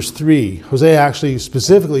 9, verse 3. Hosea actually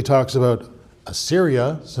specifically talks about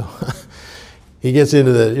Assyria. So he gets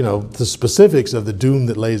into the specifics of the doom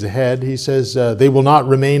that lays ahead. He says, they will not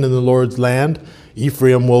remain in the Lord's land.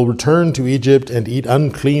 Ephraim will return to Egypt and eat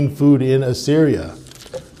unclean food in Assyria.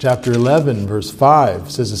 Chapter 11, verse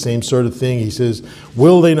 5 says the same sort of thing. He says,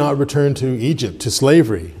 will they not return to Egypt, to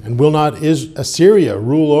slavery? And will not Assyria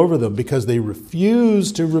rule over them because they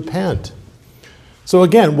refuse to repent? So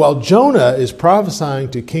again, while Jonah is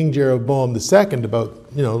prophesying to King Jeroboam II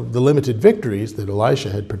about, the limited victories that Elisha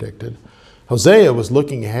had predicted, Hosea was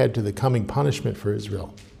looking ahead to the coming punishment for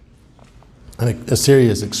Israel. And Assyria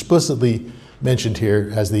is explicitly mentioned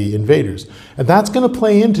here as the invaders. And that's going to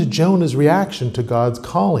play into Jonah's reaction to God's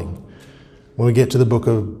calling. When we get to the book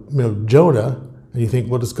of Jonah, and you think,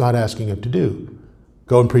 what is God asking him to do?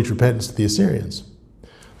 Go and preach repentance to the Assyrians.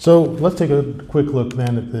 So let's take a quick look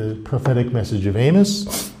then at the prophetic message of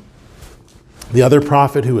Amos, the other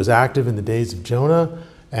prophet who was active in the days of Jonah.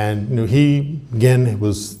 And he, again,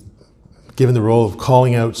 was given the role of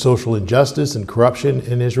calling out social injustice and corruption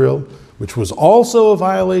in Israel, which was also a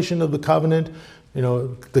violation of the covenant.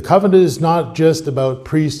 The covenant is not just about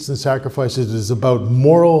priests and sacrifices, it is about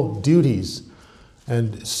moral duties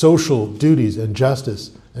and social duties and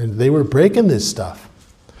justice. And they were breaking this stuff.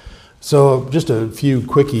 So just a few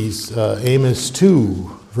quickies. Amos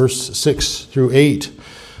 2, verse 6 through 8.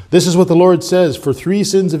 This is what the Lord says, for 3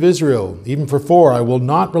 sins of Israel, even for 4, I will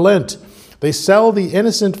not relent. They sell the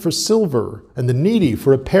innocent for silver and the needy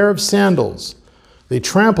for a pair of sandals. They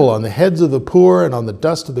trample on the heads of the poor and on the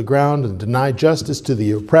dust of the ground and deny justice to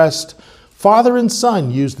the oppressed. Father and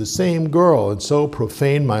son use the same girl and so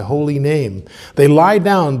profane my holy name. They lie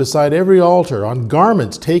down beside every altar on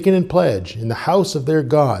garments taken in pledge in the house of their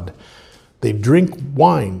God. They drink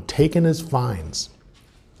wine taken as fines.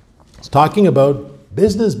 It's talking about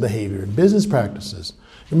business behavior and business practices.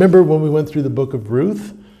 Remember when we went through the book of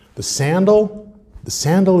Ruth? The sandal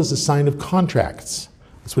is a sign of contracts.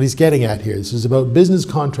 That's what he's getting at here. This is about business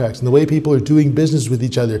contracts and the way people are doing business with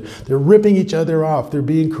each other. They're ripping each other off. They're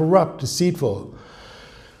being corrupt, deceitful.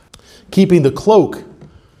 Keeping the cloak,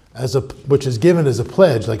 which is given as a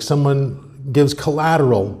pledge, like someone gives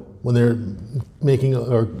collateral when they're making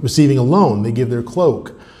or receiving a loan. They give their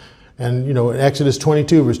cloak. And, Exodus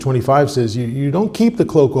 22, verse 25 says, you don't keep the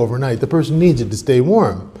cloak overnight. The person needs it to stay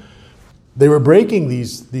warm. They were breaking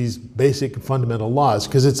these basic fundamental laws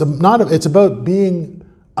because it's about being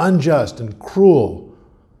unjust and cruel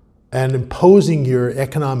and imposing your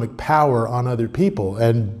economic power on other people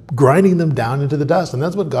and grinding them down into the dust. And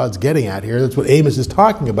that's what God's getting at here. That's what Amos is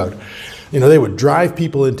talking about. They would drive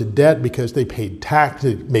people into debt because they paid tax,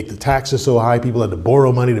 to make the taxes so high. People had to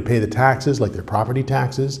borrow money to pay the taxes, like their property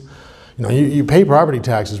taxes. You pay property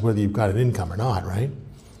taxes whether you've got an income or not, right?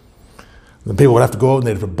 Then people would have to go out and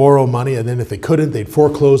they'd have to borrow money, and then if they couldn't, they'd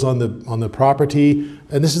foreclose on the property.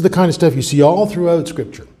 And this is the kind of stuff you see all throughout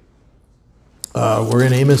Scripture. We're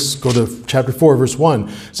in Amos, go to chapter 4, verse 1.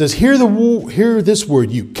 It says, Hear this word,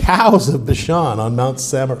 you cows of Bashan on Mount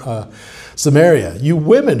Samaria, you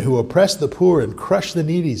women who oppress the poor and crush the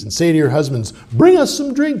needy, and say to your husbands, bring us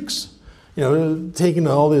some drinks. Taking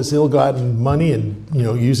all this ill-gotten money and,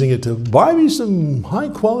 using it to buy me some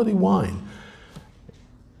high-quality wine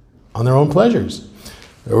on their own pleasures.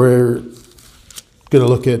 We're going to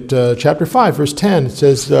look at chapter 5, verse 10. It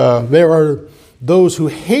says, there are those who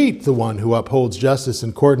hate the one who upholds justice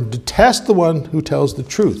in court and detest the one who tells the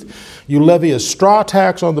truth. You levy a straw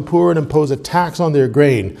tax on the poor and impose a tax on their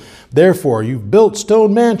grain. Therefore, you've built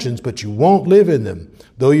stone mansions, but you won't live in them.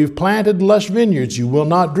 Though you've planted lush vineyards, you will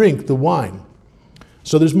not drink the wine.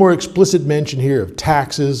 So there's more explicit mention here of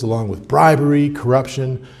taxes along with bribery,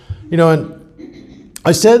 corruption. And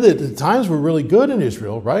I said that the times were really good in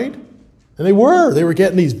Israel, right? And they were. They were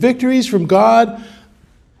getting these victories from God.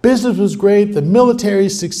 Business was great. The military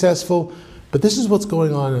is successful. But this is what's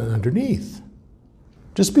going on underneath.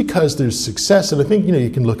 Just because there's success, and I think, you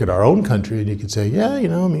can look at our own country and you can say,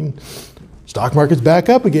 stock market's back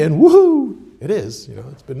up again. Woohoo! It is.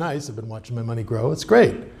 It's been nice. I've been watching my money grow. It's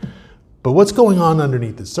great. But what's going on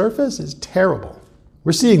underneath the surface is terrible.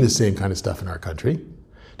 We're seeing the same kind of stuff in our country.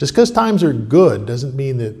 Just because times are good doesn't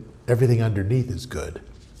mean that everything underneath is good.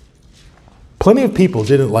 Plenty of people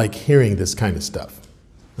didn't like hearing this kind of stuff.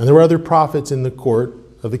 And there were other prophets in the court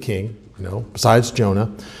of the king, besides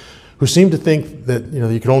Jonah, who seemed to think that,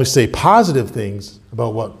 you could only say positive things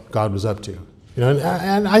about what God was up to.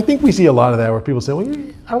 And I think we see a lot of that where people say, well,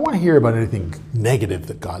 I don't want to hear about anything negative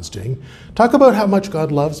that God's doing. Talk about how much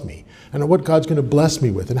God loves me and what God's going to bless me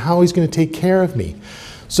with and how he's going to take care of me.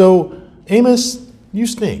 So, Amos, you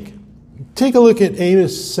stink. Take a look at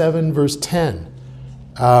Amos 7, verse 10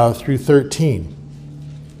 through 13.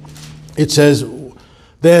 It says,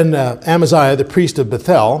 Then Amaziah, the priest of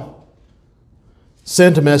Bethel,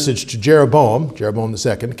 sent a message to Jeroboam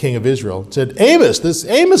II, king of Israel, said, Amos, this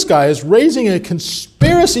Amos guy is raising a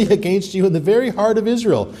conspiracy against you in the very heart of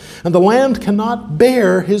Israel, and the land cannot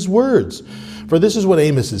bear his words. For this is what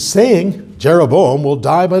Amos is saying, Jeroboam will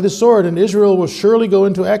die by the sword, and Israel will surely go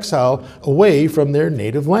into exile away from their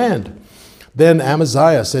native land. Then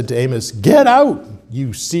Amaziah said to Amos, Get out,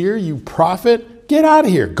 you seer, you prophet, get out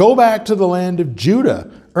of here. Go back to the land of Judah.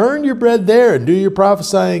 Earn your bread there and do your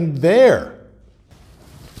prophesying there.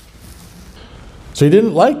 So he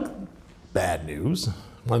didn't like bad news,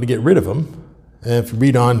 wanted to get rid of them. And if you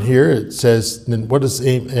read on here, it says, then what does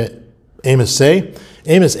Amos say?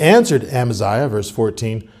 Amos answered Amaziah, verse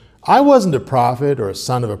 14, I wasn't a prophet or a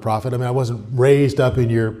son of a prophet. I wasn't raised up in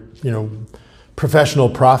your, professional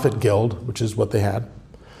prophet guild, which is what they had.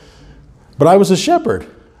 But I was a shepherd,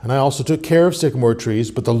 and I also took care of sycamore trees.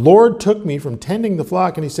 But the Lord took me from tending the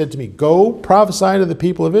flock, and he said to me, Go prophesy to the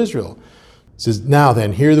people of Israel. He says, Now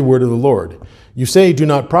then, hear the word of the Lord. You say, Do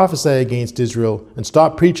not prophesy against Israel, and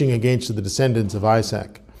stop preaching against the descendants of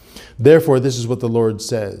Isaac. Therefore, this is what the Lord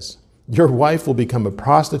says. Your wife will become a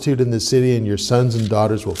prostitute in the city, and your sons and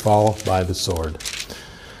daughters will fall by the sword.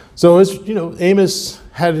 So, as Amos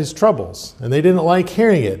had his troubles, and they didn't like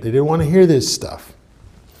hearing it. They didn't want to hear this stuff.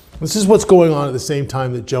 This is what's going on at the same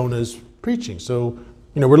time that Jonah is preaching. So,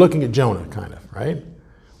 we're looking at Jonah, kind of, right?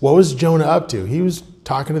 What was Jonah up to? He was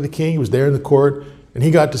talking to the king. He was there in the court, and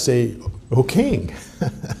he got to say, "O king,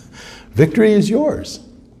 victory is yours."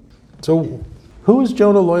 So, who is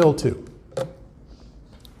Jonah loyal to?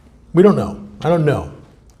 We don't know. I don't know.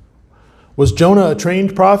 Was Jonah a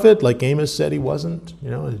trained prophet like Amos said he wasn't?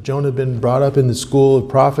 Has Jonah been brought up in the school of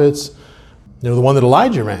prophets? The one that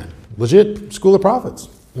Elijah ran. Legit school of prophets.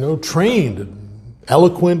 Trained,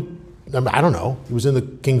 eloquent. I don't know. He was in the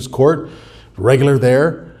king's court, regular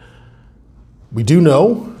there. We do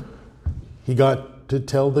know he got to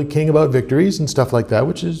tell the king about victories and stuff like that,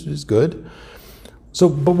 which is good. So,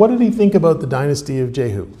 but what did he think about the dynasty of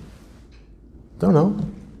Jehu? Don't know.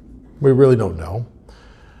 We really don't know.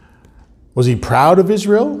 Was he proud of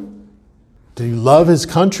Israel? Did he love his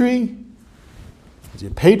country? Was he a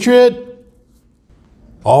patriot?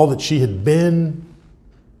 All that she had been,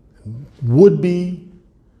 would be,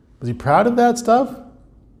 Was he proud of that stuff?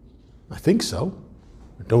 I think so.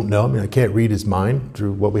 I don't know. I mean, I can't read his mind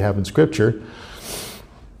through what we have in Scripture.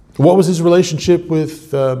 What was his relationship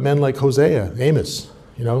with men like Hosea, Amos?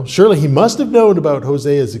 Surely he must have known about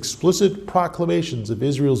Hosea's explicit proclamations of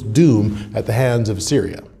Israel's doom at the hands of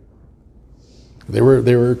Assyria. They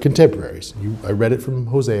were contemporaries. I read it from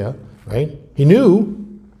Hosea, right? He knew.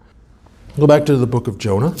 Go back to the book of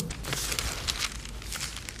Jonah.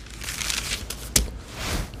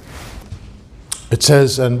 It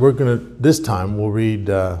says, and this time we'll read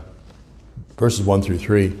verses 1 through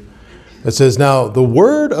 3. It says, "Now the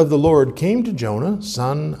word of the Lord came to Jonah,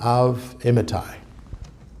 son of Amittai."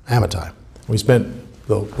 We spent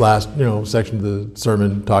the last, section of the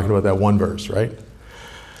sermon talking about that one verse, right?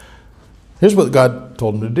 Here's what God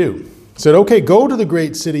told him to do. He said, "Okay, go to the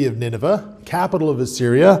great city of Nineveh, capital of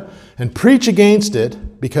Assyria, and preach against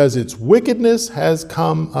it, because its wickedness has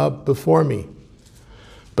come up before me."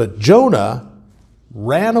 But Jonah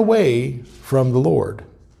ran away from the Lord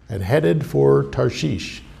and headed for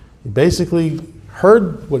Tarshish. He basically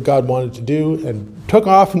heard what God wanted to do and took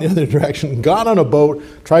off in the other direction, got on a boat,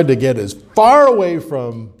 tried to get as far away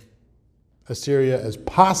from Assyria as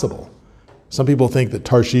possible. Some people think that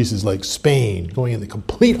Tarshish is like Spain, going in the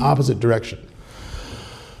complete opposite direction.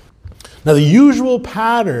 Now, the usual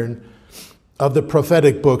pattern of the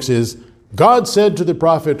prophetic books is God said to the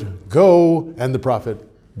prophet, "Go," and the prophet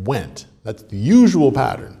went. That's the usual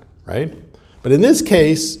pattern, right? But in this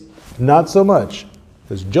case, not so much,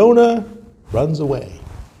 because Jonah runs away.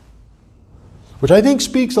 Which I think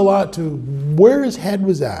speaks a lot to where his head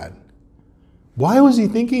was at. Why was he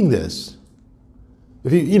thinking this?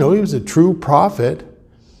 If he was a true prophet,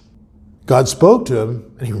 God spoke to him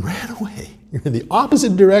and he ran away in the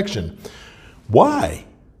opposite direction. Why?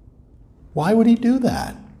 Why would he do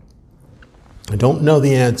that? I don't know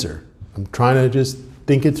the answer. I'm trying to just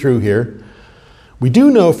think it through here. We do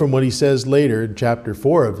know from what he says later in chapter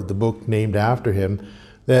 4 of the book named after him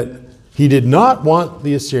that he did not want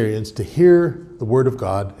the Assyrians to hear the word of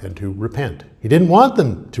God and to repent. He didn't want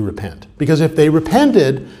them to repent, because if they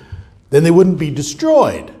repented, then they wouldn't be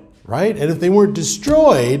destroyed, right? And if they weren't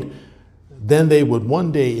destroyed, then they would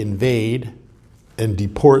one day invade and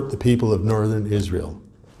deport the people of northern Israel.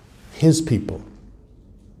 His people.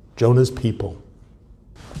 Jonah's people.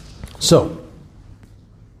 So,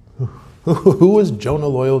 who was Jonah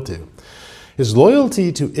loyal to? His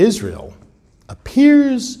loyalty to Israel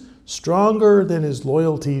appears stronger than his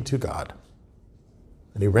loyalty to God.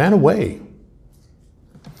 And he ran away.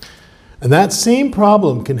 And that same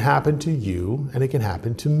problem can happen to you, and it can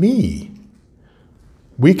happen to me.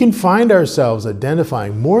 We can find ourselves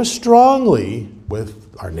identifying more strongly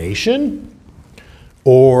with our nation,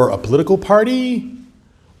 or a political party,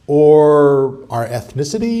 or our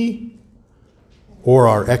ethnicity, or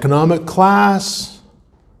our economic class.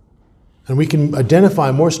 And we can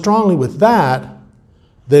identify more strongly with that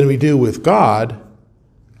than we do with God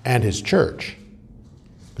and His church.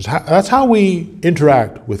 That's how we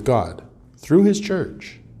interact with God, through His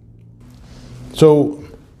church. So,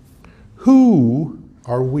 who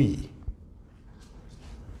are we?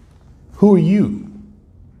 Who are you?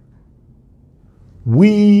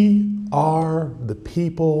 We are the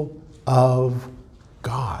people of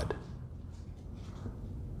God.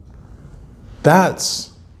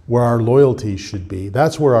 That's where our loyalty should be.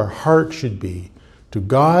 That's where our heart should be, to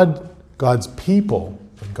God, God's people,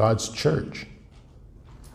 and God's church.